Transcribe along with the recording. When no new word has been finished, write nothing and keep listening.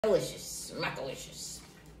Delicious, smackalicious.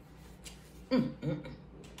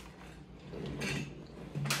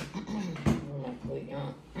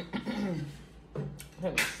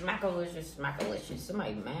 Smackalicious, smackalicious.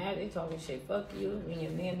 Somebody mad, they talking shit. Fuck you. Me and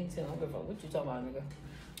your man, me too. I don't give a fuck. What you talking about,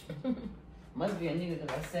 nigga? Must be a nigga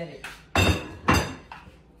because I said it.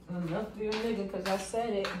 Must be a nigga because I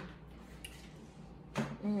said it.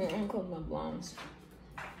 I'm close my blinds.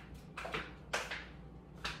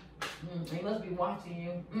 They must be watching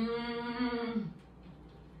you. I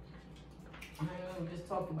know, we just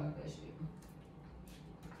talked about that shit.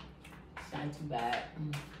 It's not too bad.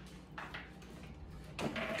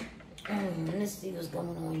 Let's see what's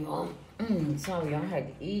going on, y'all. Sorry, y'all had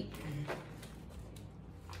to eat.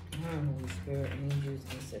 Holy Spirit, angels,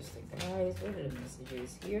 ancestors, guys. What are the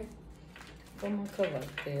messages here? Put my cover up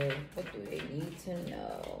there. What do they need to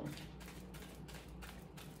know?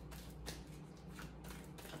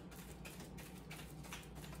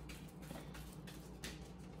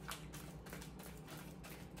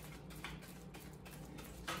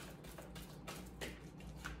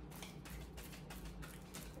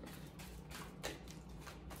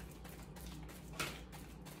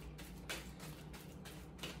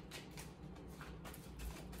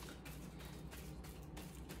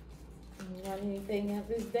 Got anything out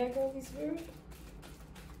this deck, Holy Spirit?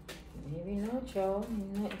 Maybe not, y'all.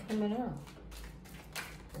 Nothing coming out.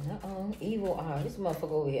 Evil eye. This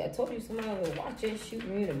motherfucker over here. I told you somebody was watching,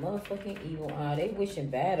 shooting you the motherfucking evil eye. They wishing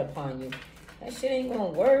bad upon you. That shit ain't gonna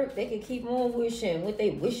work. They can keep on wishing what they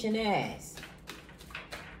wishing ass.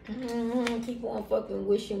 Keep on fucking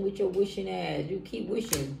wishing with your wishing ass. You keep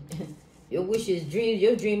wishing. Your wishes, dreams,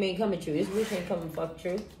 your dream ain't coming true. This wish ain't coming fuck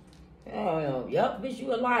true. Oh, yup, bitch,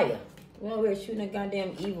 you a liar. You over here shooting a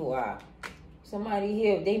goddamn evil eye. Somebody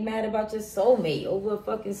here, they mad about your soulmate, over a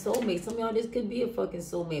fucking soulmate. Some of y'all, this could be a fucking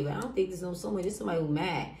soulmate, but I don't think this is no soulmate. This is somebody who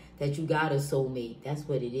mad that you got a soulmate. That's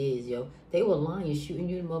what it is, yo. They were lying, shooting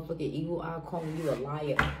you the motherfucking evil eye, calling you a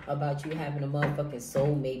liar about you having a motherfucking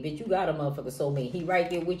soulmate. Bitch, you got a motherfucking soulmate. He right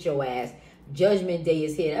there with your ass. Judgment day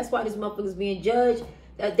is here. That's why this motherfucker's being judged.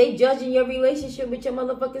 That they judging your relationship with your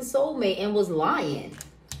motherfucking soulmate and was lying.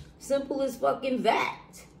 Simple as fucking that.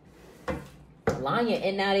 Lying,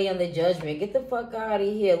 and now they under judgment. Get the fuck out of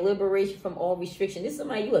here. Liberation from all restriction. This is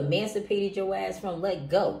somebody you emancipated your ass from. Let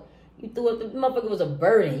go. You threw up. The motherfucker was a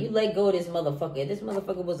burden. You let go of this motherfucker. This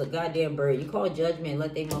motherfucker was a goddamn burden. You call judgment and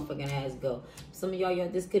let they motherfucking ass go. Some of y'all,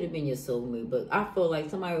 this could have been your soulmate, but I feel like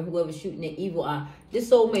somebody, whoever's shooting the evil eye, this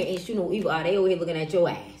soulmate ain't shooting no evil eye. They over here looking at your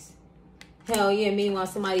ass. Hell yeah. Meanwhile,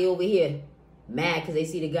 somebody over here mad because they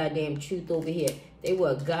see the goddamn truth over here. They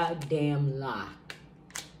were a goddamn lie.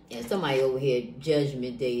 And somebody over here,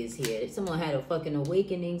 judgment day is here. Someone had a fucking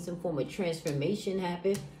awakening, some form of transformation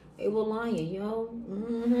happen. They were lying, yo.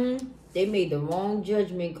 They made the wrong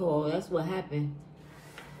judgment call. That's what happened.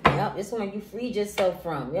 Yep, this one you freed yourself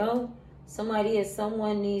from, yo. Somebody here,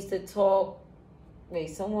 someone needs to talk. Wait,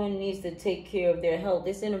 someone needs to take care of their health.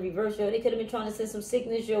 This in a reverse, yo. They could have been trying to send some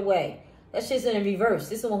sickness your way. That shit's in a reverse.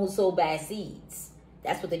 This is someone who sowed bad seeds.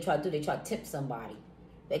 That's what they try to do. They try to tempt somebody.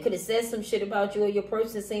 They could have said some shit about you or your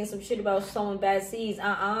person saying some shit about sowing bad seeds.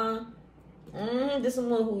 This is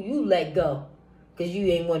someone who you let go. Because you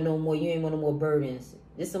ain't want no more. You ain't want no more burdens.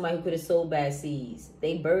 This is somebody who could have sowed bad seeds.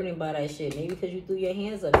 They burdened by that shit. Maybe because you threw your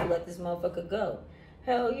hands up. You let this motherfucker go.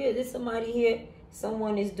 Hell yeah. There's somebody here.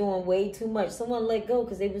 Someone is doing way too much. Someone let go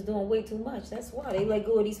because they was doing way too much. That's why they let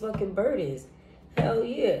go of these fucking burdens. Hell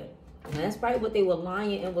yeah. And that's probably what they were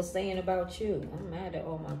lying and was saying about you. I'm mad that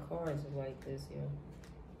all my cards are like this, yo.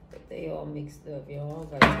 But they all mixed up, y'all.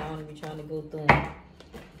 Got time to be trying to go through them.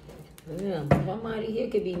 Yeah, somebody here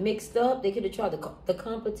could be mixed up. They could have tried the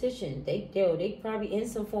competition. They probably in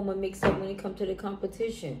some form of mix up when it comes to the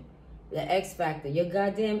competition. The X factor, your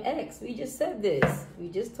goddamn ex. We just said this. We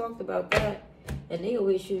just talked about that. And they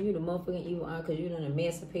always shoot you the motherfucking evil eye because you done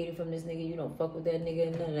emancipated from this nigga. You don't fuck with that nigga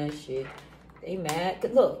and none of that shit. They mad.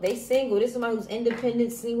 Cause look, they single. This is somebody who's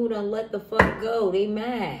independent, single, done let the fuck go. They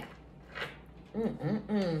mad.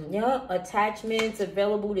 Yup, attachments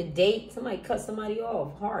available to date. Somebody cut somebody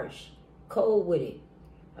off. Harsh. Cold with it.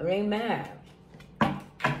 I mean, mad.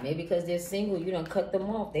 Maybe because they're single, you done cut them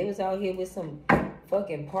off. They was out here with some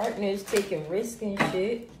fucking partners taking risks and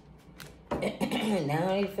shit. Now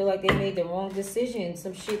they feel like they made the wrong decision.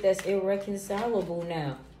 Some shit that's irreconcilable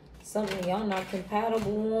now. Something y'all not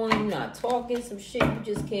compatible on. You're not talking. Some shit you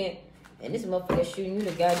just can't. And this motherfucker shooting you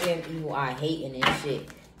the goddamn evil eye, hating and shit.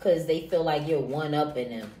 Because they feel like you're one-upping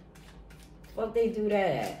them. Fuck they do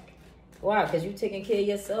that. Why? Because you taking care of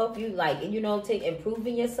yourself? You like,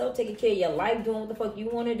 improving yourself, taking care of your life, doing what the fuck you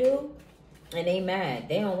want to do? And they mad.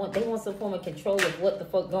 They want some form of control of what the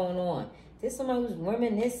fuck going on. There's somebody who's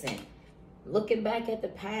reminiscing. Looking back at the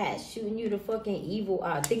past. Shooting you the fucking evil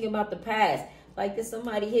eye. Thinking about the past. Like there's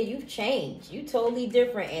somebody here. You've changed. You totally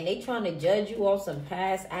different. And they trying to judge you off some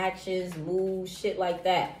past actions, moves, shit like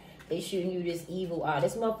that. They shooting you this evil eye.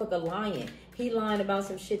 This motherfucker lying. He lying about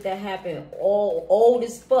some shit that happened all old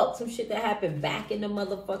as fuck. Some shit that happened back in the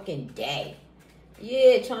motherfucking day.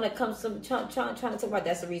 Yeah, trying to talk about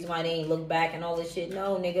that's the reason why they ain't look back and all this shit.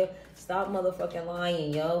 No, nigga, stop motherfucking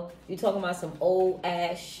lying, yo. You talking about some old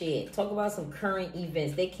ass shit. Talk about some current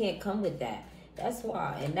events. They can't come with that. That's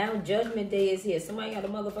why. And now Judgment Day is here. Somebody got a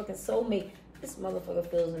motherfucking soulmate. This motherfucker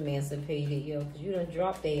feels emancipated, yo, because you done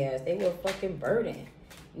dropped their ass. They were a fucking burden.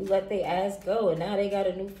 You let their ass go, and now they got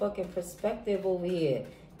a new fucking perspective over here.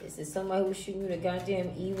 This is somebody who's shooting you the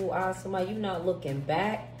goddamn evil eye. Somebody you not looking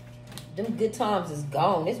back. Them good times is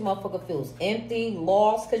gone. This motherfucker feels empty,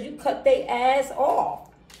 lost, because you cut their ass off.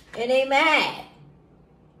 And they mad.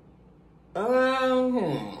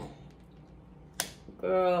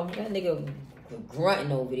 Girl, that nigga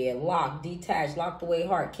grunting over there. Locked, detached, locked away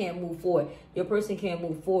heart. Can't move forward. Your person can't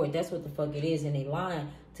move forward. That's what the fuck it is. And they lying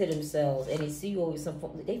to themselves. And they see you over some...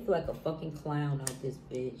 They feel like a fucking clown out this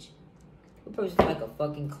bitch. The person feel like a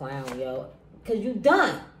fucking clown, yo. Because you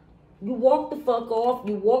done. You walk the fuck off,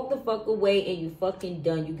 you walk the fuck away, and you fucking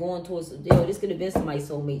done. You going towards, yo, this could have been somebody's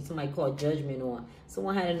soulmate, somebody called judgment on.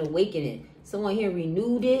 Someone had an awakening. Someone here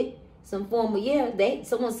renewed it. Some form of,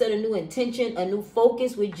 someone set a new intention, a new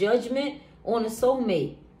focus with judgment on a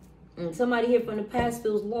soulmate. And somebody here from the past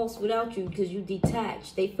feels lost without you because you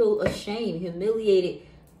detached. They feel ashamed, humiliated,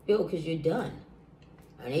 yo, because you're done.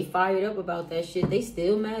 And they fired up about that shit. They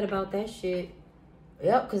still mad about that shit.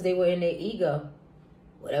 Yep, because they were in their ego.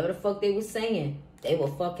 Whatever the fuck they was saying, they were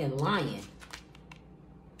fucking lying.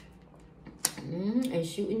 And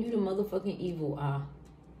shooting you the motherfucking evil eye.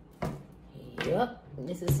 Yep.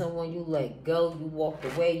 This is someone you let go. You walked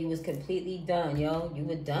away. You was completely done, yo. You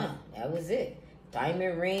were done. That was it.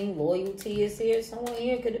 Diamond ring, loyalty is here. Someone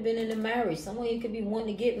here could have been in a marriage. Someone here could be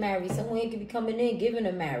wanting to get married. Someone here could be coming in, giving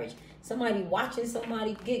a marriage. Somebody watching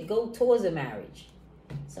somebody go towards a marriage.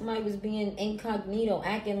 Somebody was being incognito,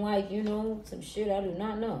 acting like, you know, some shit I do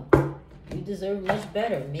not know. You deserve much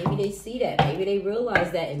better. Maybe they see that. Maybe they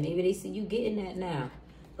realize that. And maybe they see you getting that now.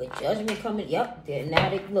 But judgment coming, yep. Now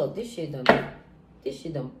they, look, this shit done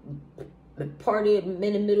party in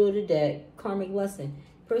the middle of the day. Karmic lesson.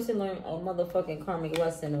 Person learned a motherfucking karmic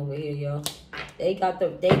lesson over here, yo. They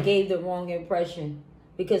gave the wrong impression.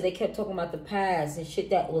 Because they kept talking about the past and shit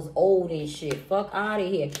that was old and shit. Fuck out of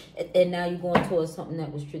here. And now you're going towards something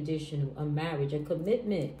that was traditional. A marriage, a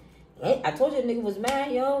commitment. I told you the nigga was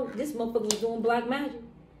mad, yo. This motherfucker was doing black magic.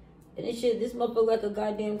 And this motherfucker like a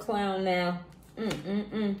goddamn clown now.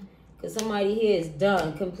 Because somebody here is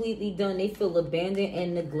done. Completely done. They feel abandoned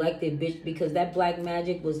and neglected, bitch. Because that black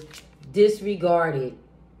magic was disregarded.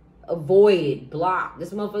 Avoided. Blocked.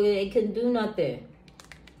 This motherfucker, they couldn't do nothing.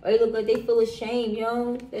 They look like they feel ashamed,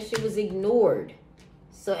 yo. That shit was ignored.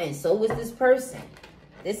 So was this person.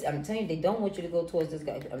 I'm telling you, they don't want you to go towards this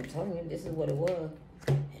guy. I'm telling you, this is what it was.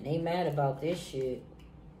 And they mad about this shit.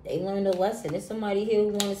 They learned a lesson. There's somebody here who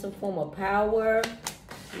wanted some form of power.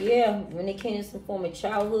 Yeah, when they came to some form of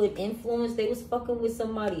childhood influence, they was fucking with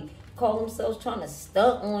somebody. Call themselves trying to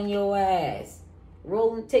stunt on your ass.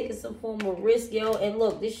 Rolling, taking some form of risk, yo. And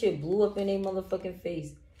look, this shit blew up in their motherfucking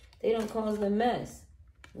face. They done caused a mess.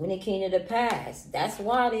 When it came to the past. That's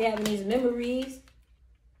why they having these memories.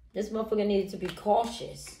 This motherfucker needed to be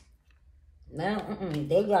cautious. Now,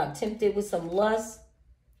 they got tempted with some lust.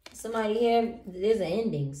 Somebody here, there's an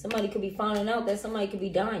ending. Somebody could be finding out that somebody could be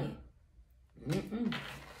dying. Don't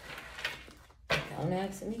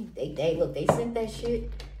ask me. They look, they sent that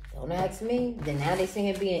shit. Don't ask me. Then now they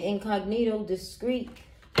saying being incognito, discreet.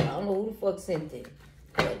 I don't know who the fuck sent it.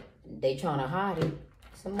 But they trying to hide it.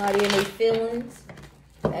 Somebody in their feelings.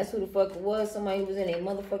 That's who the fuck it was. Somebody who was in their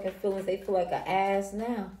motherfucking feelings. They feel like an ass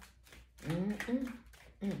now.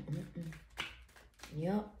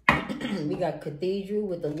 Yep. We got Cathedral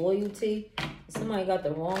with the loyalty. Somebody got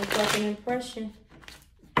the wrong fucking impression.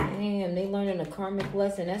 Damn, they learning a karmic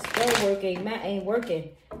lesson. That spell work ain't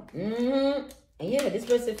working. And yeah, this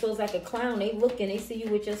person feels like a clown. They looking, they see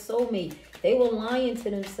you with your soulmate. They were lying to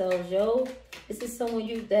themselves, yo. This is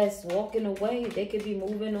someone that's walking away. They could be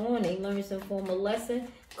moving on. They learned some form of lesson,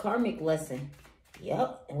 karmic lesson.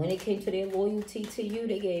 Yep. And when it came to their loyalty to you,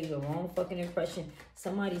 they gave the wrong fucking impression.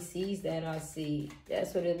 Somebody sees that, I see.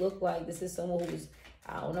 That's what it looked like. This is someone who's,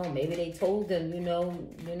 I don't know, maybe they told them, you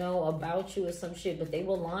know, about you or some shit, but they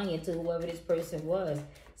were lying to whoever this person was.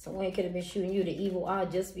 Someone could have been shooting you the evil eye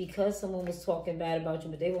just because someone was talking bad about you,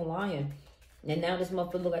 but they were lying. And now this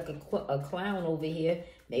motherfucker look like a clown over here.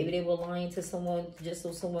 Maybe they were lying to someone just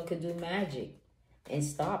so someone could do magic and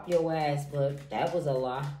stop your ass, but that was a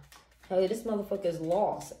lie. Hell, this motherfucker's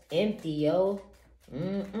lost. Empty, yo.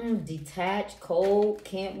 Detached, cold,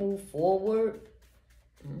 can't move forward.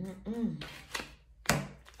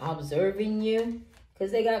 Observing you,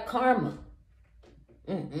 because they got karma.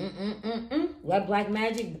 That black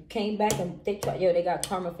magic came back and they got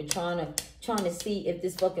karma for trying to see if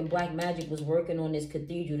this fucking black magic was working on this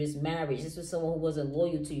cathedral, this marriage. This was someone who wasn't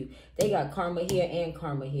loyal to you. They got karma here and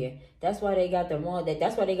karma here. That's why they got the wrong.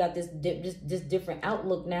 That's why they got this different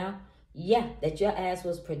outlook now. Yeah, that your ass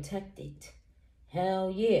was protected.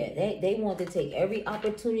 Hell yeah, they want to take every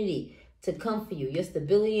opportunity to come for you, your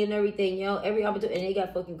stability and everything, yo. Every opportunity, and they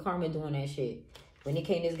got fucking karma doing that shit. When it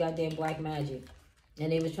came to this goddamn black magic. And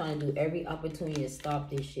they was trying to do every opportunity to stop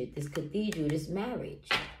this shit. This cathedral, this marriage.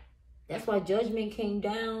 That's why judgment came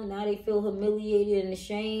down. Now they feel humiliated and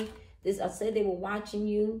ashamed. I said they were watching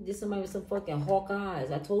you. This somebody with some fucking hawk eyes.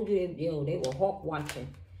 I told you, they were hawk watching.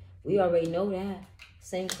 We already know that.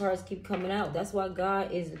 Same cards keep coming out. That's why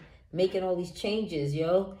God is making all these changes,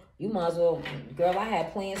 yo. You might as well, girl, I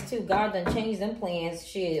had plans too. God done changed them plans.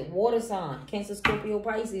 Shit, water sign, Cancer, Scorpio,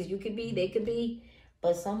 Pisces. You could be, they could be.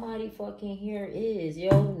 But somebody fucking here is,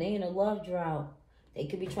 yo, they in a love drought. They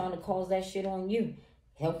could be trying to cause that shit on you.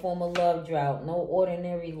 Help form a love drought. No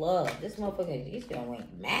ordinary love. This motherfucker, he's gonna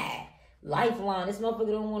went mad. Lifeline, this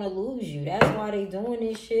motherfucker don't want to lose you. That's why they doing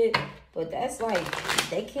this shit. But that's like,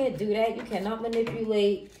 they can't do that. You cannot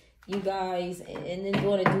manipulate you guys and then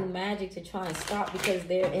going to do magic to try and stop because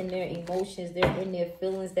they're in their emotions. They're in their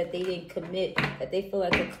feelings that they didn't commit, that they feel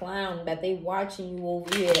like a clown, that they watching you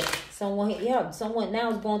over here. Someone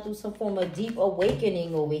now is going through some form of deep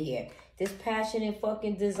awakening over here. This passion and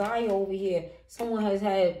fucking desire over here. Someone has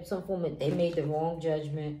had some form of, they made the wrong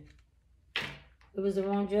judgment. It was the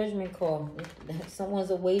wrong judgment call.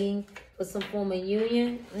 Someone's awaiting for some form of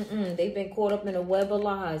union. They've been caught up in a web of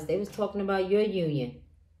lies. They was talking about your union.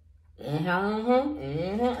 And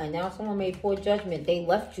now someone made poor judgment. They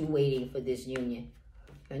left you waiting for this union.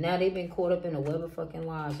 And now they've been caught up in a web of fucking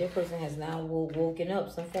lies. Your person has now woken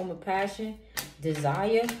up. Some form of passion,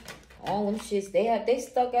 desire, all them shits. They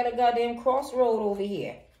stuck at a goddamn crossroad over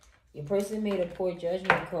here. Your person made a poor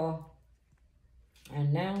judgment call.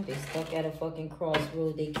 And now they stuck at a fucking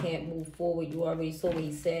crossroad. They can't move forward. You already saw what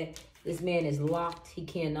he said. This man is locked. He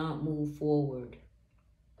cannot move forward.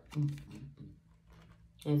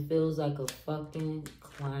 And feels like a fucking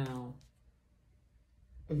clown.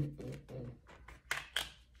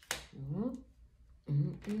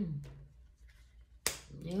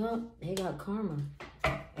 Yep, they got karma.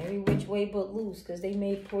 Every which way but loose because they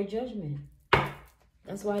made poor judgment.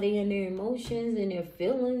 That's why they in their emotions and their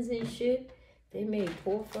feelings and shit. They made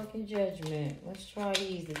poor fucking judgment. Let's try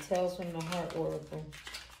these. The Tales from the Heart Oracle.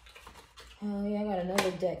 Oh, yeah, I got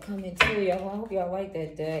another deck coming too, y'all. I hope y'all like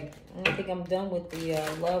that deck. I don't think I'm done with the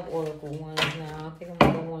Love Oracle ones now. I think I'm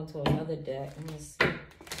going to go on to another deck. Let me see.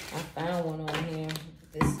 I found one on here.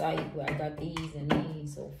 This site where I got these and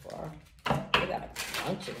these so far. They got a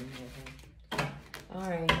bunch of them here. All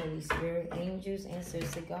right, Holy Spirit, angels,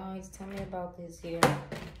 ancestors, guides, tell me about this here.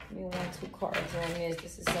 Give me 1, 2 cards on this.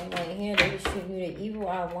 This is someone here. They was shooting you the evil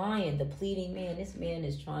eye lion, the pleading man. This man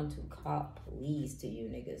is trying to cop please to you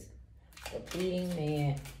niggas. The pleading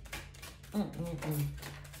man.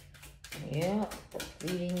 Yeah, the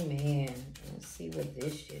pleading man. Let's see what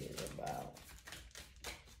this shit is about.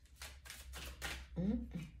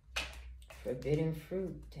 Forbidden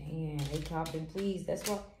fruit. Damn, they copping please. That's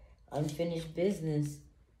why unfinished business.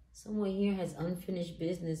 Someone here has unfinished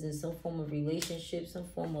business in some form of relationship, some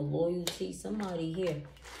form of loyalty. Somebody here,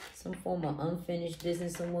 some form of unfinished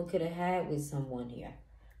business someone could have had with someone here.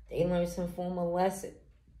 They learned some form of lesson.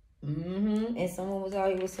 And someone was out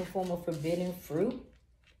here with some form of forbidden fruit.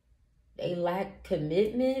 They lacked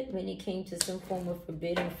commitment when it came to some form of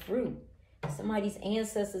forbidden fruit. Somebody's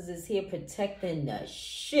ancestors is here protecting the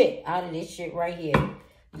shit out of this shit right here.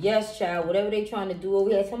 Yes, child, whatever they trying to do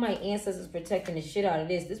over here, somebody's ancestors protecting the shit out of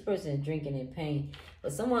this. This person is drinking in pain.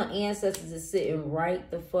 But someone's ancestors is sitting right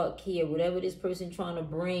the fuck here. Whatever this person trying to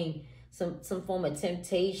bring, some form of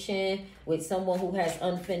temptation with someone who has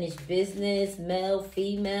unfinished business, male,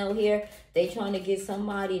 female here. They trying to get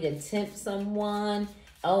somebody to tempt someone.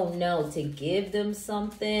 Oh no, to give them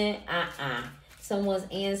something. Someone's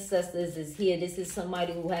ancestors is here. This is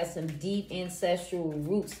somebody who has some deep ancestral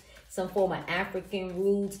roots, some form of African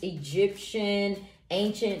roots, Egyptian,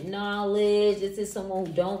 ancient knowledge. This is someone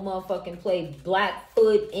who don't motherfucking play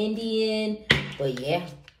Blackfoot, Indian. But yeah,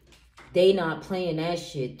 They not playing that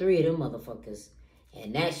shit. 3 of them motherfuckers.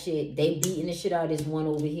 And that shit, they beating the shit out of this one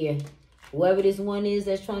over here. Whoever this one is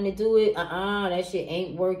that's trying to do it, that shit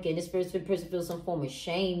ain't working. This person feels some form of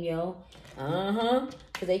shame, yo.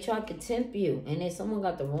 Because they tried to tempt you. And then someone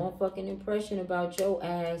got the wrong fucking impression about your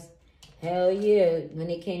ass. Hell yeah, when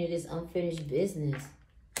it came to this unfinished business.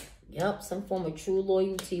 Yup, some form of true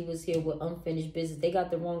loyalty was here with unfinished business. They got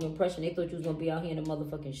the wrong impression. They thought you was going to be out here in the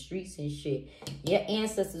motherfucking streets and shit. Your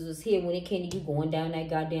ancestors was here when it came to you going down that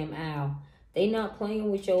goddamn aisle. They not playing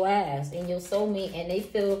with your ass and your soulmate. And they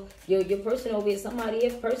feel, your person over here, somebody,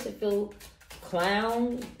 if person feel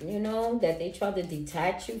clown, you know, that they try to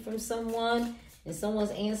detach you from someone. And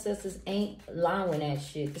someone's ancestors ain't allowing that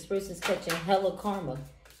shit. This person's catching hella karma.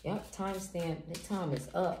 Yup, timestamp. The time is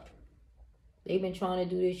up. They've been trying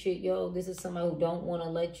to do this shit, yo. This is somebody who don't want to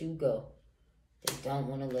let you go. They don't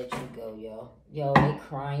want to let you go, yo. Yo, they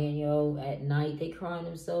crying, yo, at night. They crying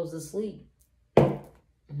themselves to sleep.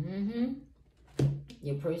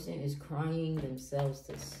 Your person is crying themselves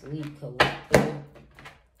to sleep, collective.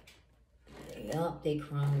 Yup, they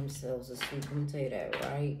crying themselves to sleep. I'm gonna tell you that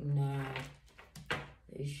right now.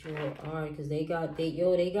 They sure are, because they got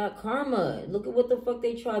karma. Look at what the fuck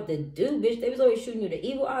they tried to do, bitch. They was always shooting you the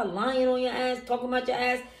evil eye, lying on your ass, talking about your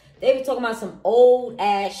ass. They was talking about some old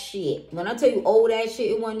ass shit. When I tell you old ass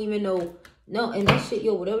shit, it wasn't even no, and that shit,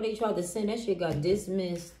 yo, whatever they tried to send, that shit got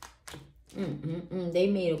dismissed. They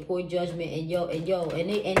made a poor judgment, and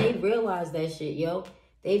they realized that shit, yo.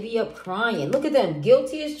 They be up crying. Look at them,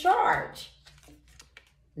 guilty as charged.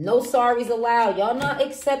 No sorries allowed. Y'all not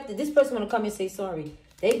accepted. This person want to come and say sorry.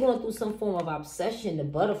 They going through some form of obsession, the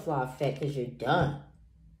butterfly effect, because you're done.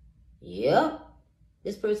 Yep.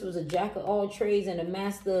 This person was a jack of all trades and a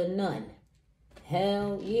master of none.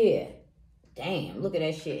 Hell yeah. Damn, look at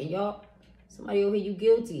that shit. And y'all, somebody over here, you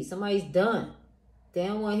guilty. Somebody's done. They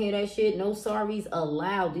don't want to hear that shit. No sorries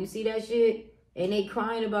allowed. Do you see that shit? And they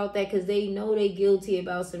crying about that because they know they guilty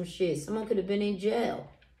about some shit. Someone could have been in jail.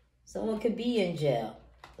 Someone could be in jail.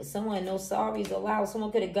 But someone, no sorries allowed.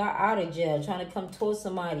 Someone could have got out of jail trying to come towards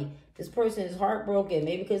somebody. This person is heartbroken.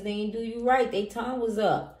 Maybe because they ain't do you right. Their time was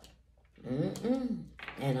up.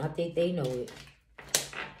 And I think they know it.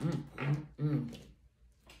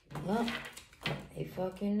 Yup. They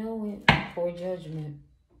fucking know it. Poor judgment.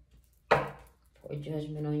 Poor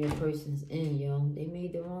judgment on your person's end, yo. They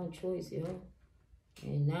made the wrong choice, yo.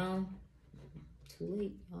 And now, too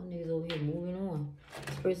late. Y'all niggas over here moving on.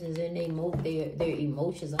 This person's in their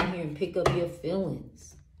emotions. I'm here and pick up your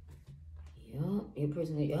feelings. Yup. Your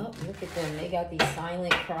person, yup. Look at them. They got these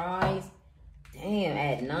silent cries. Damn,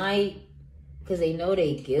 at night. Because they know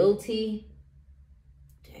they guilty.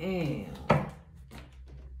 Damn.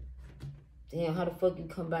 Damn, how the fuck you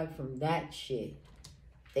come back from that shit?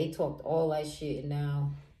 They talked all that shit and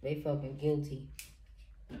now they fucking guilty.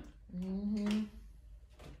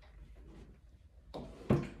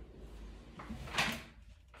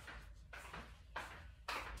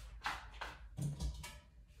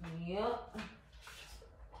 Yep.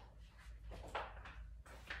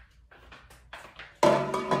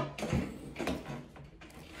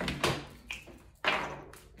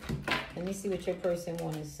 Let me see what your person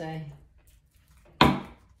want to say.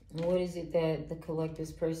 What is it that the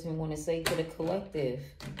collective's person want to say to the collective?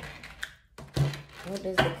 What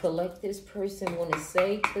does the collective's person want to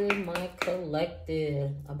say to my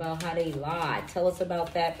collective about how they lied? Tell us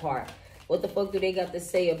about that part. What the fuck do they got to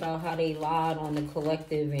say about how they lied on the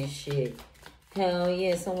collective and shit? Hell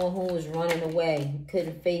yeah, someone who was running away,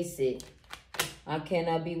 couldn't face it. I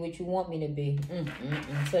cannot be what you want me to be.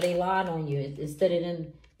 So they lied on you instead of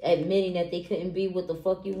them admitting that they couldn't be what the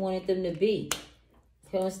fuck you wanted them to be.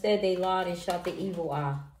 So instead they lied and shot the evil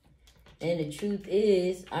eye. And the truth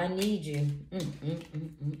is, I need you.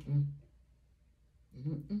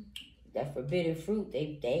 That forbidden fruit,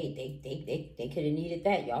 they could have needed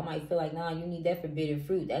that. Y'all might feel like, nah, you need that forbidden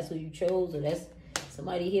fruit. That's who you chose, or that's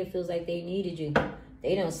somebody here feels like they needed you.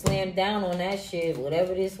 They done slammed down on that shit,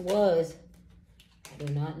 whatever this was. I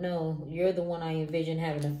do not know. You're the one I envision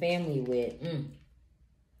having a family with.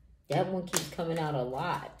 That one keeps coming out a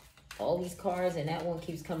lot. All these cards, and that one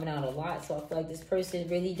keeps coming out a lot. So I feel like this person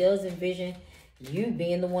really does envision you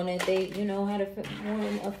being the one that they, you know, had a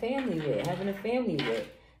family with, having a family with.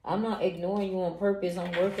 I'm not ignoring you on purpose.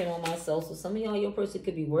 I'm working on myself. So some of y'all, your person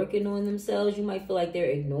could be working on themselves. You might feel like they're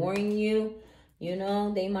ignoring you. You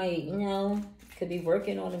know, they might, you know, could be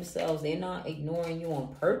working on themselves. They're not ignoring you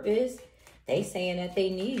on purpose. They saying that they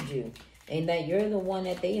need you and that you're the one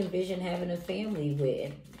that they envision having a family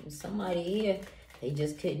with. Somebody here, they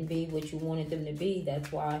just couldn't be what you wanted them to be.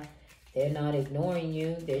 That's why They're not ignoring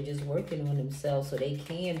you. They're just working on themselves so they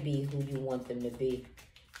can be who you want them to be.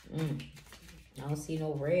 I don't see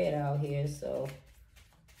no red out here, so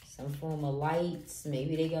some form of lights.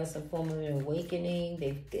 Maybe they got some form of an awakening.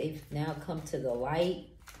 They've now come to the light.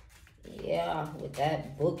 Yeah, with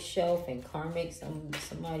that bookshelf and karmic,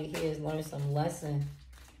 somebody here has learned some lesson.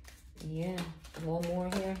 Yeah, one more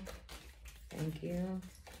here. Thank you.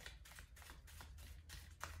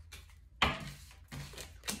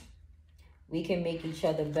 We can make each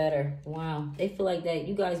other better. Wow. They feel like that.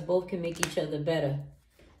 You guys both can make each other better.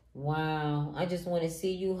 Wow. I just want to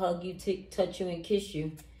see you, hug you, touch you, and kiss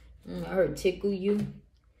you. I heard tickle you.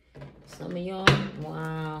 Some of y'all,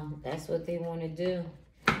 wow. That's what they want to do.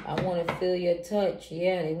 I want to feel your touch.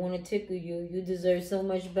 Yeah, they want to tickle you. You deserve so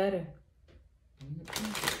much better.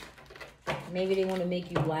 Maybe they want to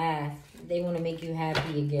make you laugh. They want to make you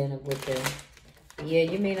happy again with them. Yeah,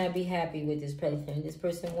 you may not be happy with this person. This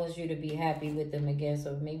person wants you to be happy with them again.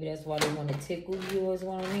 So maybe that's why they want to tickle you is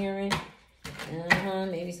what I'm hearing.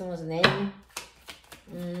 Maybe someone's name.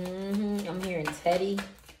 I'm hearing Teddy.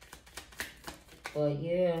 But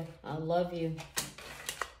yeah, I love you.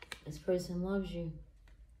 This person loves you.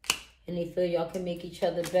 And they feel y'all can make each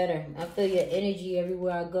other better. I feel your energy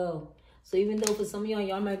everywhere I go. So even though for some of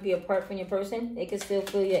y'all might be apart from your person, they can still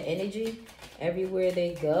feel your energy everywhere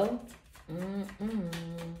they go.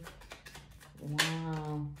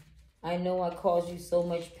 Wow. I know I caused you so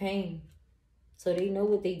much pain. So they know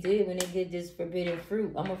what they did when they did this forbidden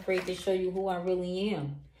fruit. I'm afraid to show you who I really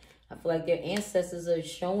am. I feel like their ancestors are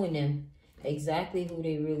showing them exactly who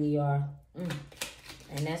they really are.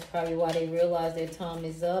 And that's probably why they realize their time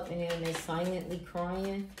is up and they're silently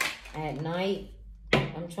crying at night.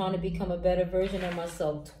 I'm trying to become a better version of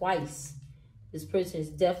myself twice. This person is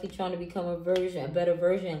definitely trying to become a better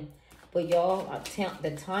version. But y'all,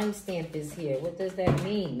 the timestamp is here. What does that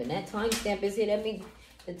mean? When that timestamp is here, that means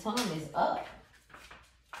the time is up.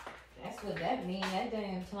 That's what that means. That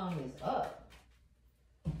damn time is up.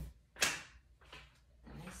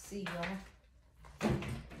 Let's see, y'all. I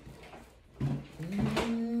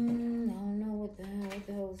don't know what the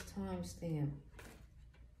hell is timestamp.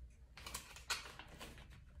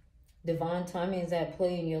 Divine timing is at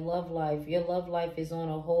play in your love life. Your love life is on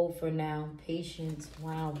a hold for now. Patience.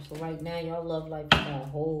 Wow. So right now, your love life is on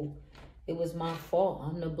hold. It was my fault.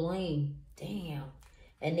 I'm to blame. Damn.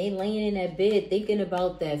 And they laying in that bed thinking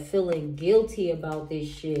about that, feeling guilty about this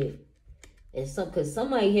shit. It's because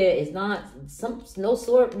somebody here is not, no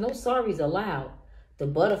sorries allowed. The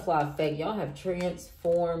butterfly effect, y'all have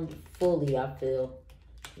transformed fully, I feel.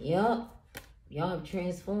 Yup. Y'all have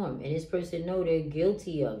transformed. And this person know they're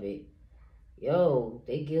guilty of it. Yo,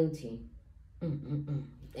 they guilty. And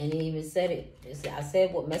they even said it. I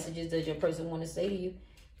said, what messages does your person want to say to you?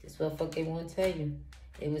 This what the fuck they want to tell you.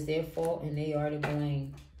 It was their fault and they are to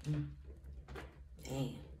blame.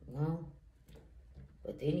 Damn, well.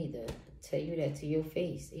 But they need to tell you that to your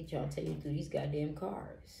face. They trying to tell you through these goddamn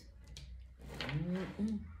cards.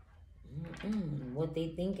 What they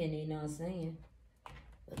thinking, they not saying.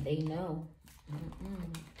 But they know.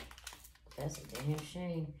 That's a damn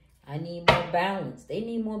shame. I need more balance. They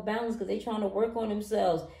need more balance because they trying to work on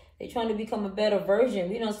themselves. They trying to become a better version.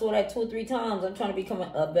 We done saw that 2 or 3 times. I'm trying to become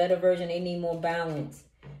a better version. They need more balance.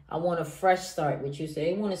 I want a fresh start with you. So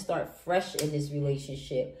they want to start fresh in this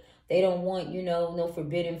relationship. They don't want, no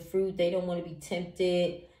forbidden fruit. They don't want to be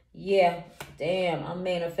tempted. Yeah, damn, I'm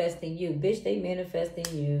manifesting you. Bitch, they manifesting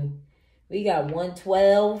you. We got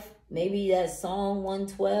 112. Maybe that song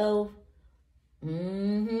 112.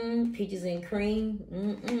 Peaches and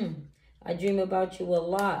cream. I dream about you a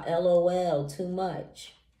lot. LOL, too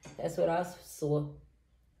much. That's what I saw.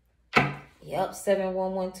 Yep,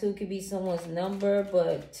 7112 could be someone's number,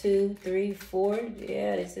 but 2, 3, 4.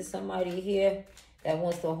 Yeah, this is somebody here that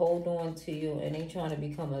wants to hold on to you and they trying to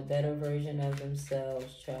become a better version of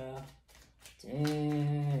themselves, child.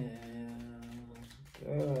 Damn,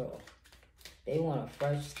 girl. They want a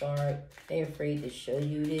fresh start. They're afraid to show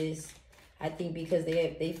you this. I think because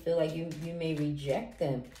they feel like you may reject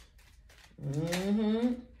them.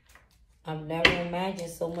 I've never imagined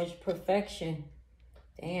so much perfection.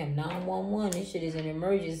 Damn, 911. This shit is an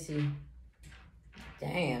emergency.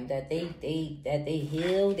 Damn, that they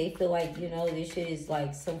heal. They feel like, this shit is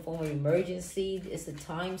like some form of emergency. It's a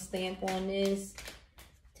timestamp on this.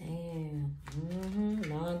 Damn.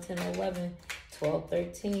 9, 10, 11, 12,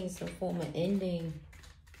 13. Some form of ending.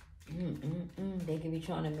 They could be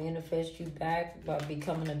trying to manifest you back by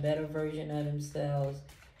becoming a better version of themselves.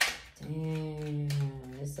 Damn.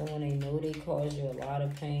 It's someone they know they caused you a lot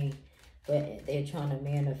of pain. But they're trying to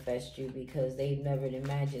manifest you because they've never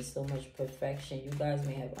imagined so much perfection. You guys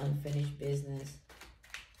may have unfinished business.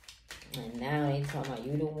 And now they talking about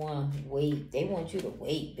you the one. Wait. They want you to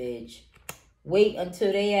wait, bitch. Wait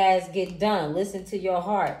until they ass get done. Listen to your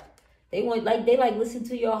heart. They like listen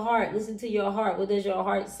to your heart. Listen to your heart. What does your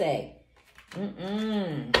heart say?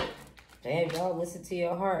 Damn, y'all, listen to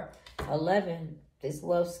your heart. 11. This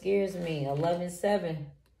love scares me. 11-7.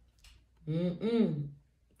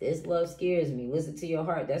 This love scares me. Listen to your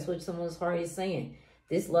heart. That's what someone's heart is saying.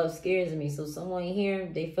 This love scares me. So someone here,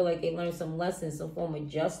 they feel like they learned some lessons, some form of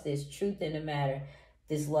justice, truth in the matter.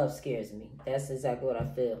 This love scares me. That's exactly what I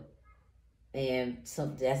feel. And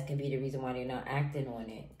that can be the reason why they're not acting on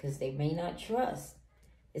it. Because they may not trust.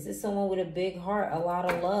 This is someone with a big heart, a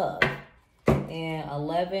lot of love. And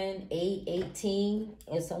 11, 8, 18,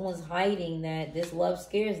 if someone's hiding that this love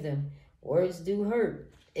scares them, words do hurt.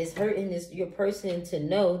 It's hurting your person to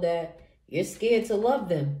know that you're scared to love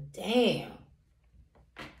them. Damn.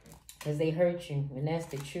 Because they hurt you. And that's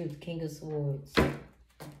the truth. King of Swords. Damn.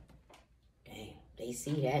 They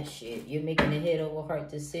see that shit. You're making a head over heart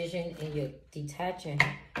decision and you're detaching.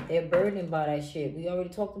 They're burdened by that shit. We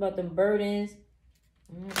already talked about them burdens.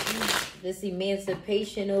 This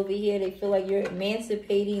emancipation over here. They feel like you're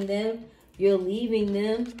emancipating them. You're leaving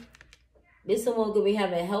them. This someone could be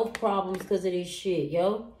having health problems because of this shit,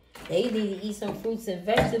 yo. They need to eat some fruits and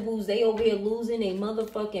vegetables. They over here losing their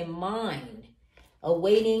motherfucking mind.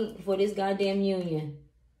 Awaiting for this goddamn union.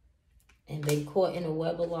 And they caught in a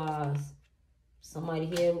web of lies. Somebody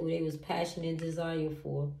here who they was passionate and desire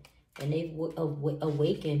for. And they've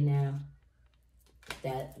awakened now.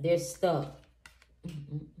 That they're stuck.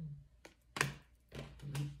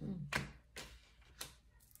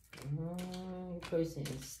 Your person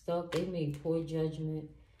is stuck. They made poor judgment.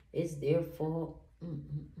 It's their fault.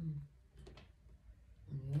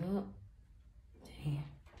 Yup. Damn.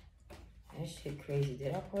 That shit crazy.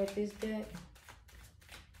 Did I part this deck?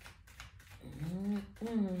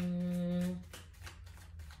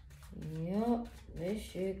 Yup. This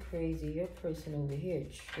shit crazy. Your person over here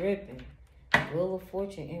tripping. Wheel of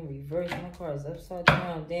Fortune in reverse. My card is upside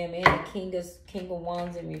down. Damn, and the King of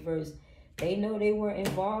Wands in reverse. They know they were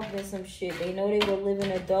involved in some shit. They know they were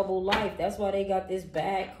living a double life. That's why they got this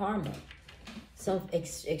bad karma. Some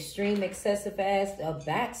extreme, excessive ass, a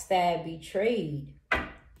backstab, betrayed.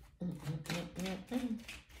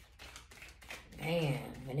 Man,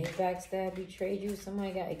 when they backstab, betrayed you,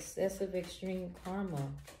 somebody got excessive, extreme karma.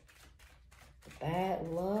 Bad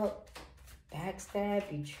luck, backstab,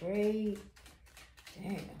 betrayed.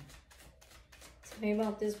 Damn. Tell me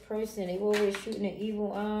about this person. They were always shooting an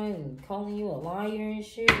evil eye and calling you a liar and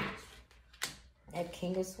shit. That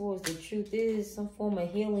King of Swords. The truth is some form of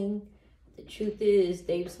healing. The truth is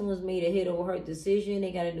someone's made a head over heart decision.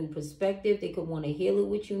 They got a new perspective. They could want to heal it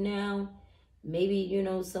with you now. Maybe, you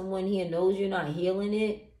know, someone here knows you're not healing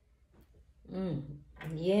it.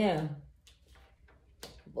 Yeah.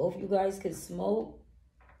 Both you guys could smoke.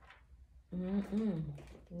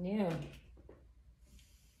 Yeah.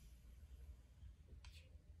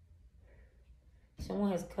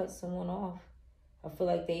 Someone has cut someone off. I feel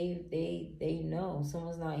like they know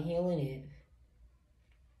someone's not healing it.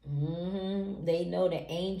 They know the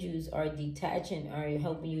angels are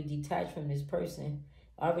helping you detach from this person.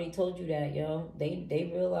 I already told you that, yo.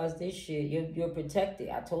 They realize this shit. You're protected.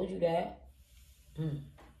 I told you that.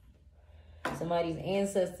 Somebody's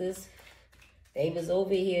ancestors, they was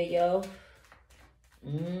over here, yo.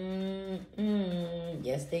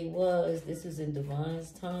 Yes, they was. This is in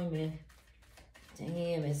divine's timing.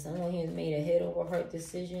 Damn, and someone here made a head over heart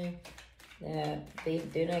decision that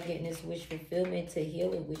they're not getting this wish fulfillment to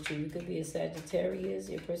heal it with you. You could be a Sagittarius.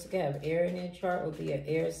 Your person could have air in their chart or be an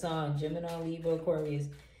air sign, Gemini, Libra, Aquarius.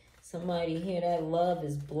 Somebody here, that love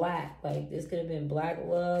is black. Like, this could have been black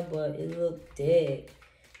love, but it looked dead.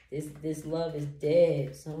 This love is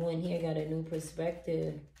dead. Someone here got a new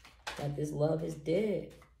perspective that this love is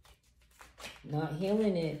dead. Not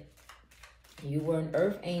healing it. You were an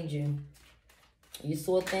earth angel. You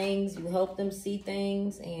saw things, you helped them see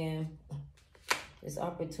things, and this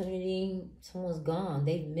opportunity, someone's gone.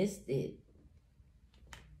 They've missed it.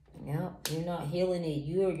 Yep, you're not healing it.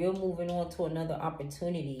 You're moving on to another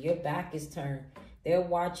opportunity. Your back is turned. They're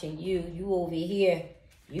watching you. You over here.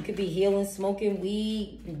 You could be healing, smoking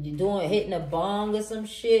weed, hitting a bong or some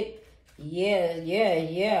shit.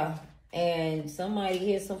 Yeah. And somebody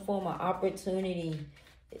here, some form of opportunity.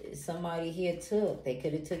 Somebody here took. They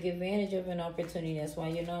could have took advantage of an opportunity. That's why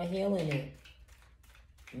you're not healing it.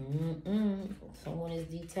 Someone is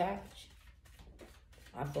detached.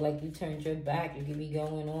 I feel like you turned your back. You could be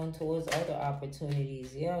going on towards other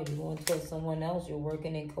opportunities. Yeah, you're going towards someone else. You're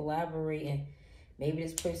working and collaborating. Maybe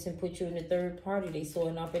this person put you in a third party. They saw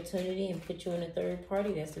an opportunity and put you in a third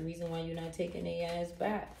party. That's the reason why you're not taking their ass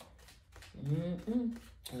back.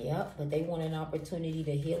 Yep, but they want an opportunity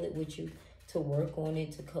to heal it with you, to work on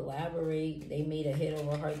it, to collaborate. They made a head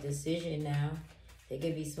over heart decision now. They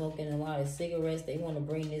could be smoking a lot of cigarettes. They want to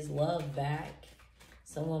bring this love back.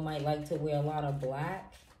 Someone might like to wear a lot of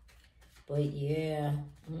black. But yeah,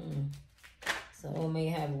 someone may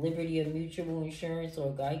have Liberty or Mutual Insurance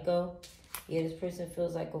or Geico. Yeah, this person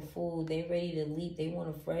feels like a fool. They ready to leap. They want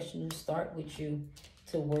a fresh new start with you,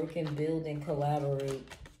 to work and build and collaborate.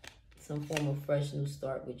 Some form of fresh new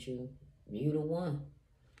start with you. You the one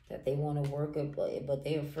that they want to work up, but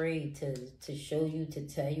they're afraid to show you, to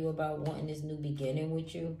tell you about wanting this new beginning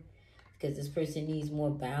with you. Because this person needs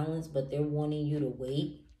more balance, but they're wanting you to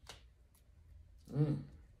wait.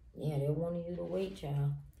 Yeah, they're wanting you to wait,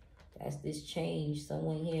 child. That's this change.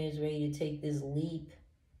 Someone here is ready to take this leap.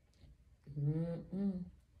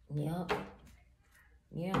 Yep.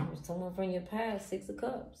 Yeah, someone from your past, 6 of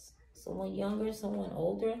Cups. Someone younger, someone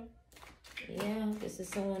older. Yeah, this is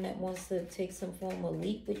someone that wants to take some form of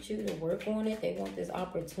leap with you, to work on it. They want this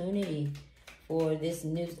opportunity for this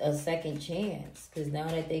new second chance, because now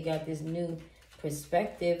that they got this new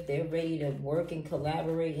perspective, they're ready to work and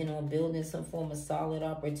collaborate, on building some form of solid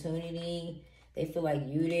opportunity. They feel like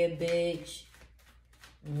you their bitch.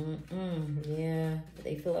 Yeah,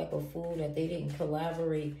 they feel like a fool that they didn't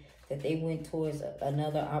collaborate, that they went towards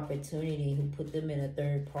another opportunity who put them in a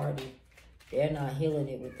third party. They're not healing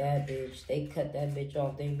it with that bitch. They cut that bitch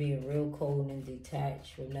off. They being real cold and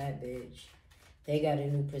detached from that bitch. They got a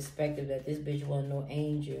new perspective that this bitch wasn't no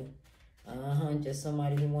angel. Just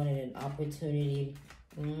somebody who wanted an opportunity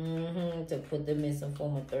to put them in some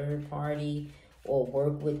form of third party or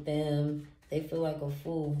work with them. They feel like a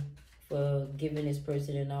fool for giving this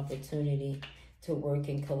person an opportunity to work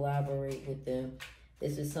and collaborate with them.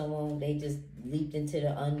 This is someone they just leaped into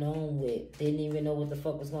the unknown with. Didn't even know what the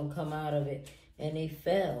fuck was going to come out of it. And they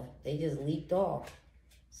fell. They just leaped off.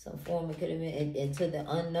 Some form it could have been into the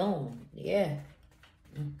unknown. Yeah.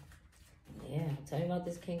 Yeah. Tell me about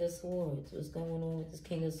this King of Swords. What's going on with this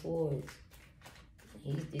King of Swords?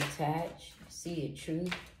 He's detached. See a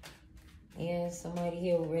truth. Yeah, somebody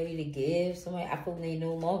here ready to give. Somebody, I feel they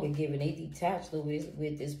no longer giving. They detached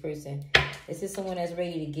with this person. This is someone that's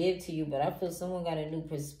ready to give to you, but I feel someone got a new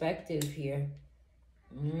perspective here.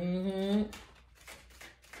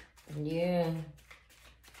 Yeah.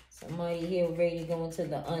 Somebody here ready to go into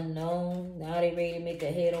the unknown. Now they ready to make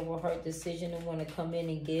a head over heart decision and want to come in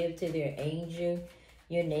and give to their angel.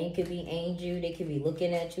 Your name could be Angel. They could be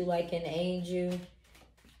looking at you like an angel.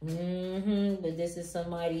 But this is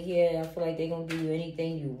somebody here, I feel like they're going to give you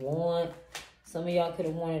anything you want. Some of y'all could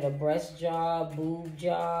have wanted a breast job, boob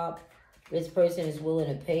job. This person is willing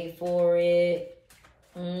to pay for it.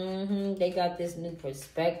 They got this new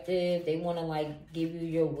perspective. They want to, like, give you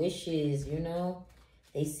your wishes,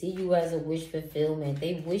 They see you as a wish fulfillment.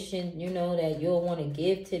 They wishing, that you'll want to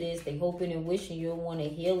give to this. They hoping and wishing you'll want to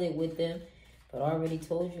heal it with them. But I already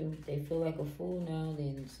told you, they feel like a fool now.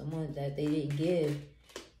 Then someone that they didn't give.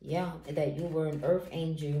 Yeah, that you were an earth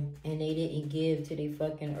angel and they didn't give to their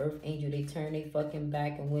fucking earth angel. They turned their fucking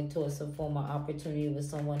back and went towards some form of opportunity with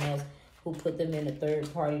someone else who put them in a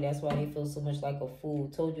third party. That's why they feel so much like a fool.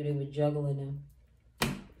 Told you they were juggling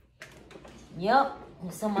them. Yep,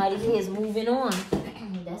 somebody here is moving on.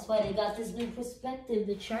 That's why they got this new perspective.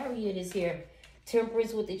 The Chariot is here.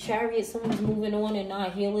 Temperance with the Chariot. Someone's moving on and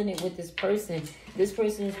not healing it with this person. This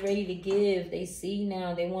person is ready to give. They see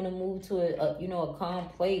now. They want to move to a calm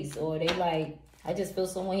place. Or they like, I just feel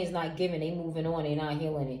someone is not giving. They moving on. They not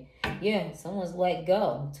healing it. Yeah, someone's let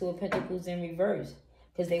go. 2 of Pentacles in reverse.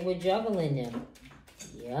 Because they were juggling them.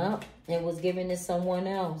 Yep. It was given to someone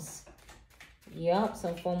else. Yep.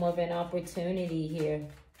 Some form of an opportunity here.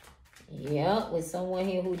 Yep. With someone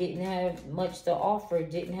here who didn't have much to offer.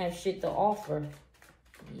 Didn't have shit to offer.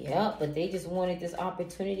 Yep. But they just wanted this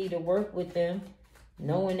opportunity to work with them.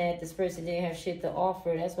 Knowing that this person didn't have shit to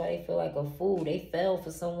offer. That's why they feel like a fool. They fell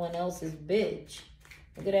for someone else's bitch.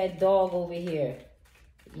 Look at that dog over here.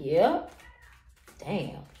 Yep.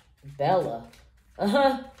 Damn. Bella.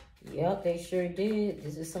 Yep, they sure did.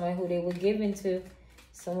 This is somebody who they were giving to.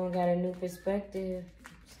 Someone got a new perspective.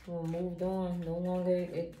 Someone moved on. No longer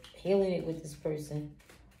healing it with this person.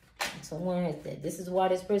 Someone has that. This is why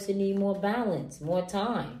this person need more balance, more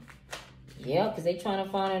time. Yeah, because they trying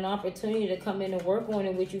to find an opportunity to come in and work on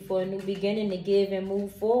it with you for a new beginning to give and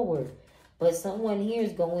move forward. But someone here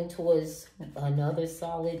is going towards another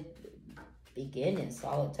solid Beginning.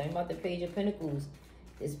 Solid. Talking about the Page of Pentacles.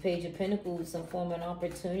 This Page of Pentacles, some form of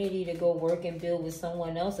opportunity to go work and build with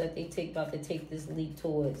someone else that they about to take this leap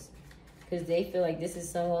towards. Because they feel like this is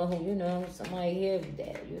someone who, you know, somebody here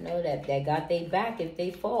that, you know, that got their back if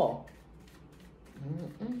they fall.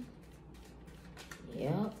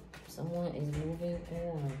 Yep. Someone is moving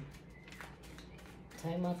on.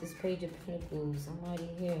 Talking about this Page of Pentacles. Somebody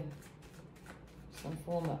here. Some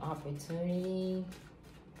form of opportunity.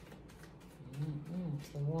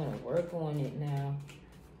 To want to work on it now.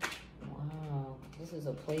 Wow. This is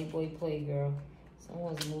a playboy playgirl.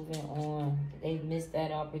 Someone's moving on. They missed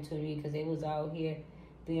that opportunity because they was out here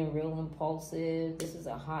being real impulsive. This is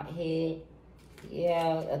a hothead.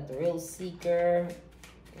 Yeah, a thrill seeker.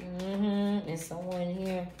 And someone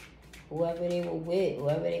here, whoever they were with,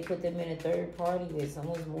 whoever they put them in a third party with,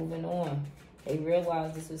 someone's moving on. They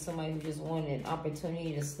realized this was somebody who just wanted an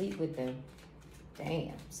opportunity to sleep with them.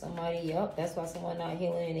 Damn. Somebody, up. That's why someone not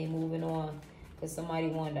healing and they moving on. Because somebody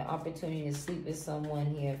wanted the opportunity to sleep with someone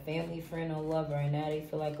here. Family, friend, or lover. And now they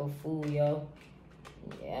feel like a fool, yo.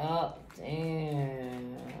 Yep.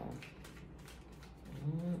 Damn.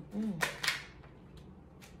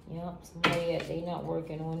 Yep. Somebody, they not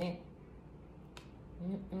working on it.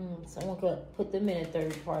 Someone could put them in a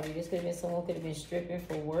third party. This could have been someone could have been stripping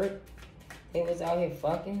for work. They was out here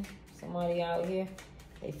fucking. Somebody out here.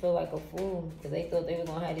 They feel like a fool. Because they thought they were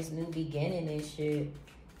going to have this new beginning and shit.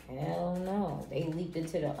 Hell no. They leaped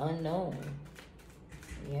into the unknown.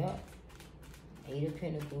 Yep. 8 of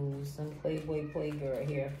Pentacles. Some playboy playgirl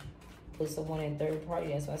here. Put someone in third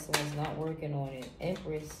party. That's why someone's not working on it.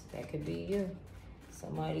 Empress. That could be you.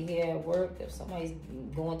 Somebody here at work. If somebody's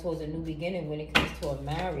going towards a new beginning when it comes to a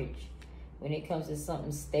marriage. When it comes to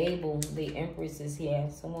something stable. The Empress is here.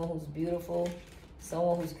 Someone who's beautiful.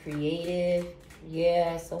 Someone who's creative.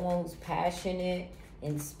 Yeah. Someone who's passionate.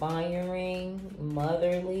 Inspiring,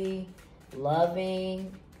 motherly,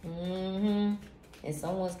 loving, and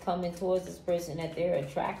someone's coming towards this person that they're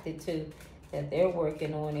attracted to, that they're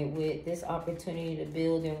working on it with. This opportunity to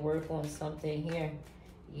build and work on something here.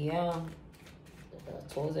 Yeah,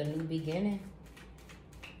 towards a new beginning.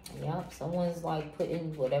 Yep, someone's like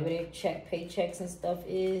putting whatever their paychecks and stuff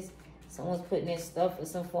is. Someone's putting in stuff for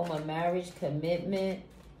some form of marriage, commitment.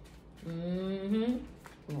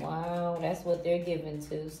 Wow, that's what they're giving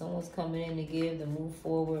to. Someone's coming in to give, to move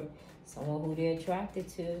forward. Someone who they're attracted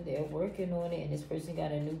to. They're working on it. And this person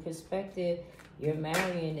got a new perspective. You're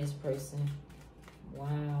marrying this person.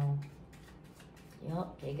 Wow.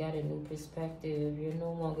 Yup, they got a new perspective. You're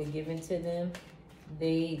no longer giving to them.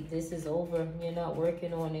 This is over. You're not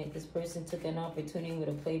working on it. This person took an opportunity with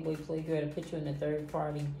a playboy playgirl to put you in a third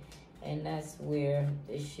party. And that's where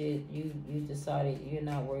this shit, you decided you're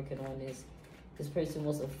not working on this. This person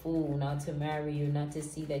was a fool not to marry you, not to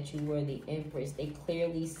see that you were the Empress. They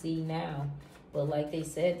clearly see now. But like they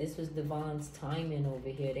said, this was divine's timing over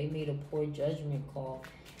here. They made a poor judgment call.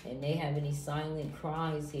 And they have any silent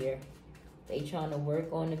cries here. They trying to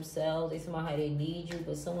work on themselves. They somehow how they need you,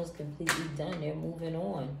 but someone's completely done. They're moving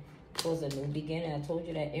on towards a new beginning. I told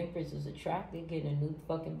you that Empress was attracted, getting a new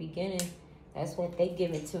fucking beginning. That's what they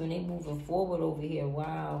give it to, and they moving forward over here.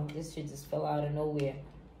 Wow, this shit just fell out of nowhere.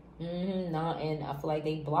 Nah, and I feel like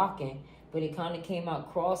they blocking, but it kind of came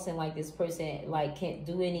out crossing like this person like can't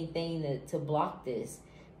do anything to block this.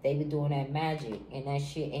 They been doing that magic, and that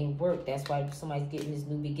shit ain't work. That's why somebody's getting this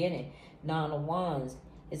new beginning. 9 of Wands.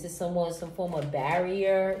 This is someone, some form of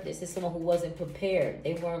barrier. This is someone who wasn't prepared.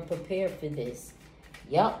 They weren't prepared for this.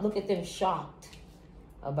 Yup, look at them shocked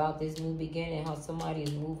about this new beginning, how somebody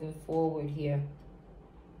is moving forward here.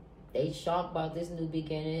 They shocked about this new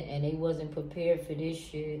beginning, and they wasn't prepared for this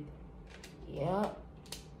shit. Yup.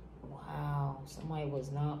 Wow, somebody was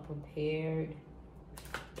not prepared.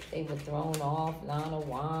 They were thrown off. 9 of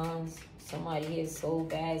Wands. Somebody here sowed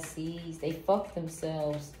bad seeds. They fucked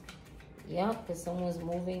themselves. Yup, because someone's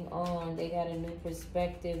moving on. They got a new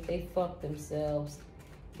perspective. They fucked themselves.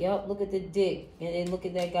 Yup, look at the dick. And then look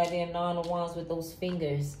at that goddamn 9 of Wands with those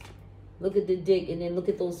fingers. Look at the dick, and then look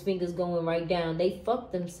at those fingers going right down. They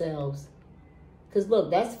fucked themselves. Because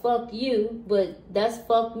look, that's fuck you, but that's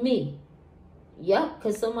fuck me. Yup,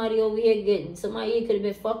 because somebody over here somebody here could have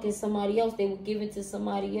been fucking somebody else. They were giving to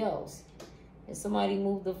somebody else. And somebody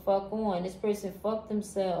moved the fuck on. This person fucked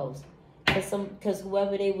themselves. Because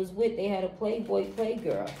whoever they was with, they had a playboy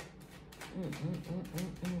playgirl.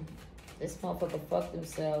 This motherfucker fucked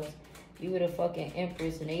themselves. You were the fucking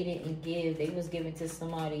Empress, and they didn't give. They was giving to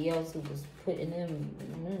somebody else who was putting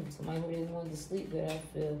them, somebody who they wanted to sleep with, I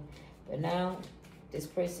feel. But now, this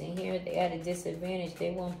person here, they had a disadvantage.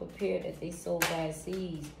 They weren't prepared that they sowed bad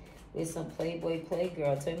seeds. with some playboy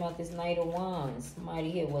playgirl. Talking about this Knight of Wands.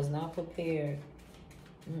 Somebody here was not prepared.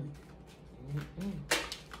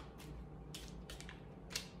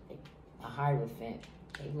 A Hierophant.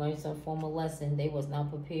 They learned some form of lesson. They was not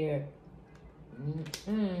prepared.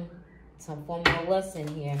 Some form of lesson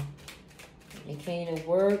here. They came to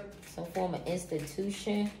work. Some form of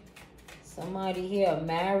institution. Somebody here, a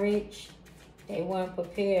marriage. They weren't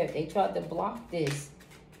prepared. They tried to block this.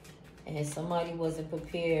 And somebody wasn't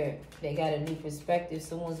prepared. They got a new perspective.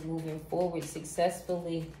 Someone's moving forward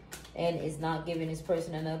successfully and is not giving this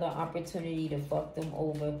person another opportunity to fuck them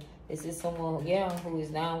over. This is someone, who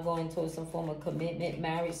is now going towards some form of commitment,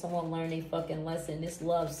 marriage. Someone learned a fucking lesson. This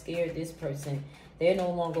love scared this person. They're no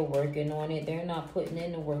longer working on it. They're not putting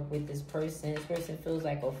in the work with this person. This person feels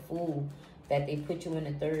like a fool that they put you in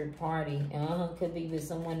a third party. Could be with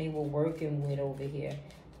someone they were working with over here.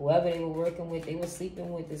 Whoever they were working with, they were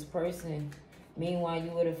sleeping with this person. Meanwhile,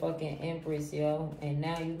 you were the fucking empress, yo. And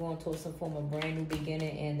now you're going towards some form of brand new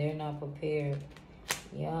beginning and they're not prepared.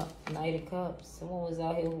 Yeah, Knight of Cups. Someone was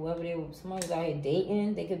out here, someone was out here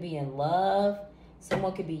dating. They could be in love.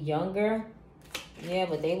 Someone could be younger. Yeah,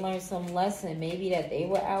 but they learned some lesson. Maybe that they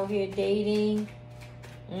were out here dating.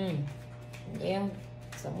 Yeah,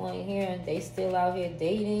 someone here, they still out here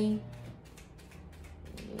dating.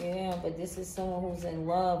 Yeah, but this is someone who's in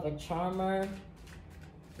love, a charmer.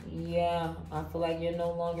 Yeah, I feel like you're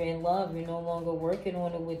no longer in love. You're no longer working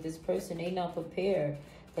on it with this person. They not prepared.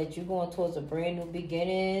 That you're going towards a brand new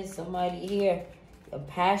beginning. Somebody here, a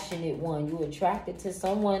passionate one. You're attracted to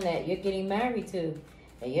someone that you're getting married to.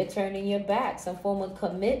 And you're turning your back. Some form of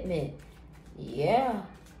commitment. Yeah.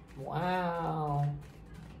 Wow.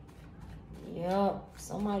 Yep.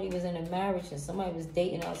 Somebody was in a marriage and somebody was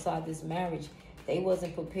dating outside this marriage. They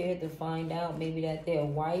wasn't prepared to find out maybe that their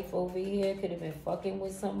wife over here could have been fucking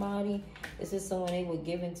with somebody. This is someone they were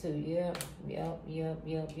given to. Yep.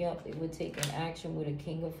 They were taking action with a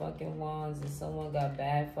King of fucking Wands and someone got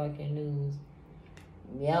bad fucking news.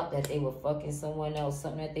 Yep, that they were fucking someone else.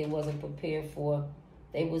 Something that they wasn't prepared for.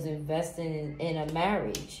 They was investing in a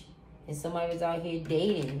marriage. And somebody was out here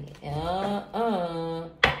dating.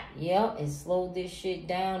 Yep, and slowed this shit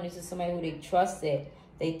down. This is somebody who they trusted.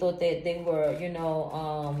 They thought that they were,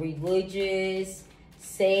 religious,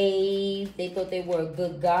 saved. They thought they were a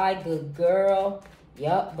good guy, good girl.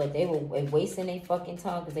 Yup, but they were wasting their fucking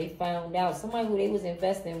time because they found out. Somebody who they was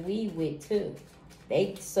investing weed with, too.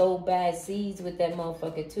 They sowed bad seeds with that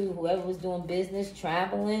motherfucker, too. Whoever was doing business,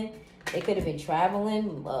 traveling. They could have been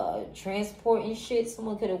traveling, transporting shit.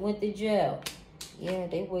 Someone could have went to jail. Yeah,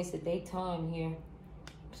 they wasted their time here.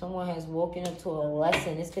 Someone has woken up to a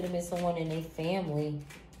lesson. This could have been someone in their family.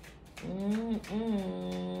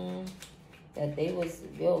 That they was,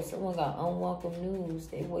 someone got unwelcome news.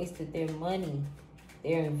 They wasted their money,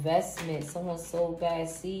 their investment. Someone sowed bad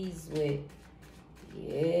seeds with.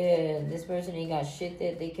 Yeah, this person ain't got shit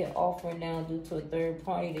that they can offer now due to a third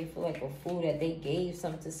party. They feel like a fool that they gave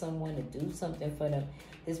something to someone to do something for them.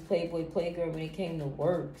 This playboy playgirl when it came to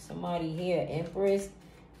work. Somebody here, Empress.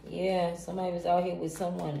 Yeah, somebody was out here with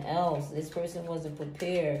someone else. This person wasn't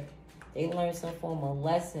prepared. They learned some form of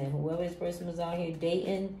lesson. Whoever this person was out here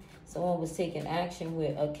dating, someone was taking action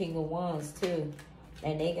with a King of Wands too.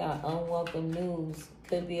 And they got unwelcome news.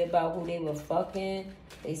 Could be about who they were fucking.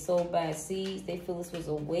 They sowed bad seeds. They feel this was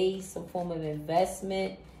a waste, some form of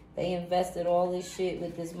investment. They invested all this shit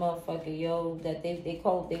with this motherfucker, that they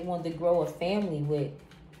wanted to grow a family with.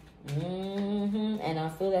 And I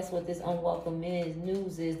feel that's what this unwelcome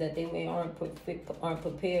news is, that they aren't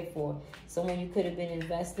prepared for. Someone you could have been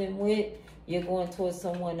investing with, you're going towards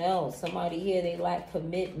someone else. Somebody here, they lack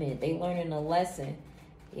commitment. They learning a lesson.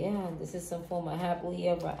 Yeah, this is some form of happily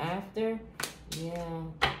ever after. Yeah.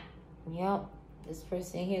 Yep. This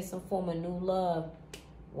person here, some form of new love.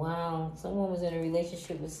 Wow. Someone was in a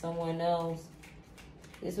relationship with someone else.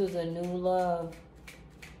 This was a new love.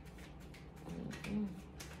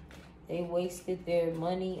 They wasted their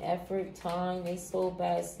money, effort, time. They sowed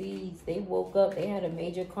bad seeds. They woke up. They had a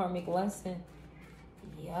major karmic lesson.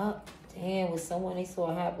 Yup. Damn, with someone they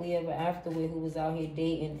saw happily ever after with who was out here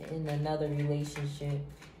dating in another relationship.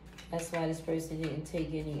 That's why this person didn't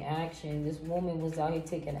take any action. This woman was out here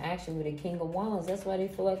taking action with a King of Wands. That's why they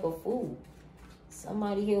feel like a fool.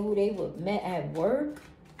 Somebody here who they met at work,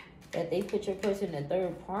 that they put your person in a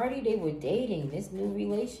third party. They were dating this new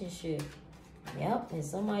relationship. Yep, and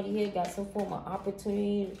somebody here got some form of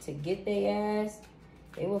opportunity to get their ass.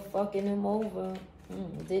 They were fucking them over.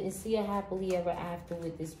 Didn't see a happily ever after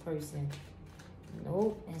with this person.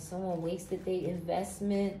 Nope, and someone wasted their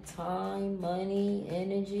investment, time, money,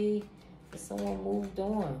 energy, and someone moved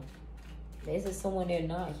on. This is someone they're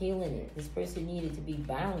not healing it. This person needed to be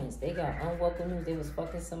balanced. They got unwelcome news. They was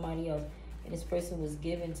fucking somebody else. And this person was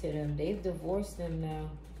given to them. They've divorced them now.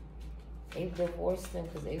 They've divorced them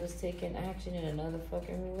because they was taking action in another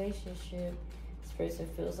fucking relationship. This person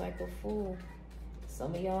feels like a fool.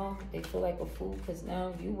 Some of y'all, they feel like a fool because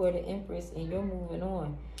now you were the empress and you're moving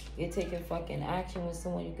on. You're taking fucking action with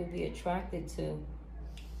someone you could be attracted to.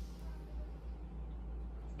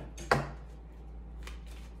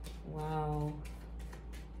 Wow.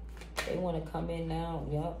 They want to come in now.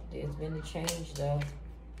 Yep, there's been a change though.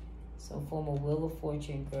 Some form of Wheel of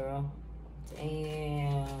Fortune, girl.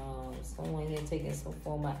 Damn. Someone here taking some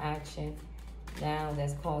form of action now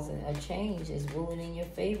that's causing a change. Is ruling in your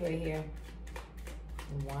favor here.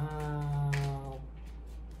 Wow.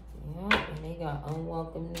 Yep, and they got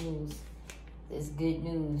unwelcome news. This good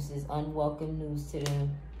news is unwelcome news to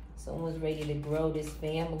them. Someone's ready to grow this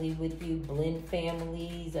family with you. Blend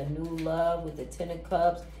families, a new love with the Ten of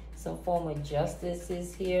Cups. Some form of justice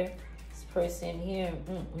is here. This person here,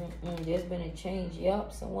 there's been a change.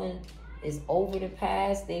 Yep, someone is over the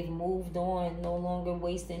past. They've moved on, no longer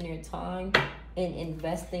wasting their time and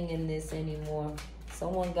investing in this anymore.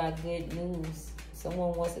 Someone got good news.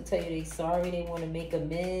 Someone wants to tell you they're sorry. They want to make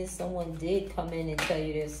amends. Someone did come in and tell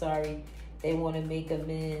you they're sorry. They want to make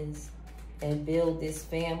amends and build this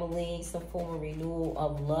family, some form of renewal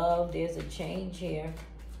of love. There's a change here.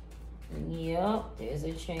 Yep, there's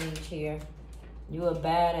a change here. You're a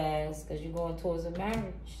badass because you're going towards a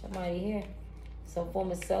marriage. Somebody here. Some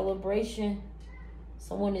form of celebration.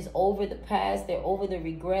 Someone is over the past. They're over the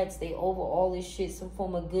regrets. They over all this shit. Some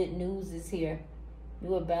form of good news is here.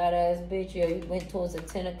 You a badass bitch. Yo, you went towards the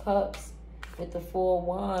Ten of Cups with the Four of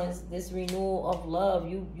Wands. This renewal of love.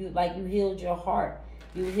 You healed your heart.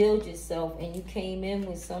 You healed yourself and you came in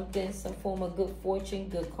with something, some form of good fortune,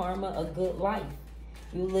 good karma, a good life.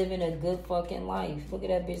 You living a good fucking life. Look at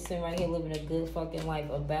that bitch sitting right here living a good fucking life.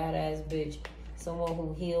 A badass bitch. Someone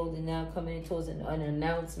who healed and now coming in towards an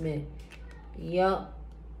announcement. Yup.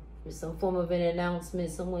 Some form of an announcement.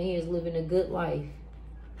 Someone here is living a good life.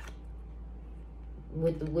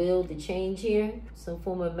 With the will to change here. Some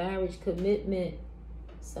form of marriage commitment.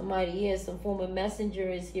 Somebody here, some form of messenger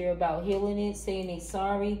is here about healing it, saying they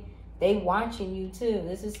sorry. They watching you too.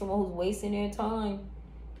 This is someone who's wasting their time.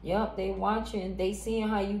 Yup, they watching. They seeing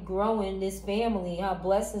how you growing this family, how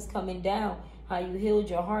blessings coming down, how you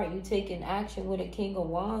healed your heart. You taking action with a King of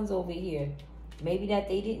Wands over here. Maybe that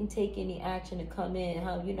they didn't take any action to come in.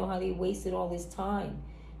 How you know how they wasted all this time.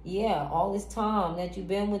 Yeah, all this time that you've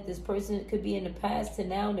been with this person. It could be in the past to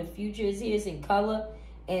now. The future is here. It's in color.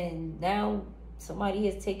 And now somebody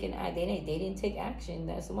has taken action. They didn't take action.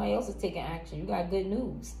 Now somebody else is taking action. You got good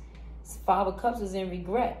news. Five of Cups is in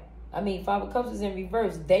regret. Five of Cups is in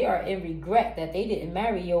reverse. They are in regret that they didn't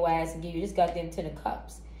marry your ass and give you this goddamn Ten of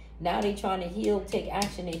Cups. Now they trying to heal, take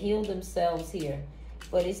action to heal themselves here.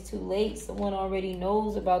 But it's too late. Someone already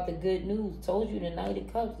knows about the good news. Told you the Knight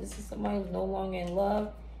of Cups. This is somebody who's no longer in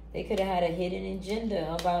love. They could have had a hidden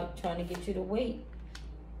agenda about trying to get you to wait.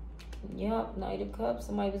 Yup, Knight of Cups.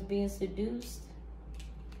 Somebody was being seduced.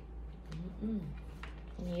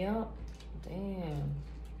 Yup. Damn.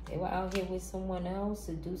 They were out here with someone else,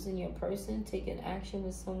 seducing your person, taking action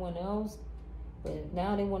with someone else. But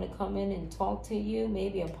now they want to come in and talk to you,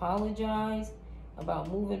 maybe apologize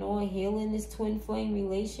about moving on, healing this twin flame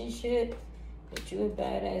relationship. But you're a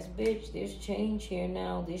badass bitch. There's change here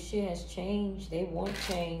now. This shit has changed. They want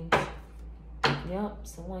change. Yup,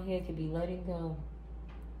 someone here could be letting go.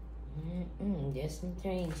 There's some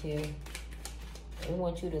change here. They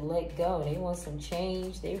want you to let go. They want some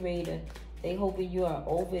change. They ready to... They hoping you are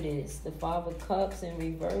over this. The Five of Cups in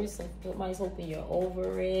reverse. Somebody's hoping you're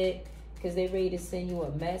over it because they ready to send you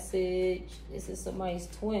a message. This is somebody's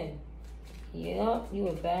twin. Yep, you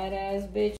a badass bitch.